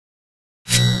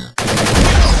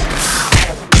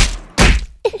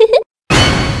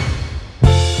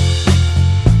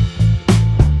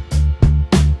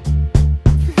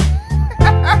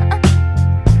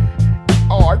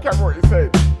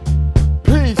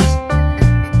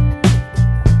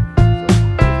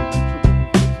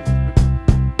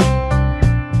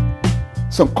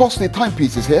Some costly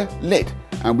timepieces here, lit,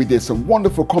 and we did some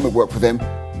wonderful comic work for them,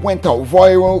 went out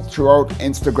viral throughout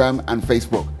Instagram and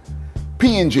Facebook.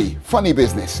 P&G, funny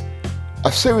business.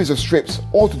 A series of strips,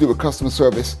 all to do with customer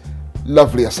service.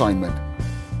 Lovely assignment.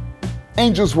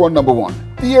 Angels Run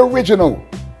 #1, the original.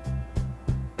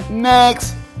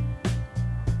 Next.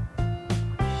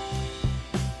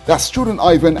 That's student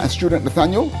Ivan and student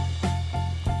Nathaniel.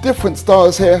 Different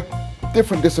styles here,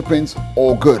 different disciplines,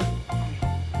 all good.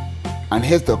 And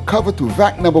here's the cover to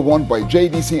VAC #1 by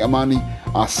JDC Amani,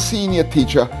 our senior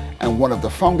teacher and one of the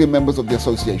founding members of the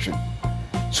association.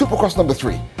 Supercross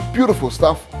 #3, beautiful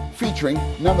stuff, featuring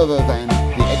none other than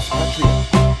the expatriate.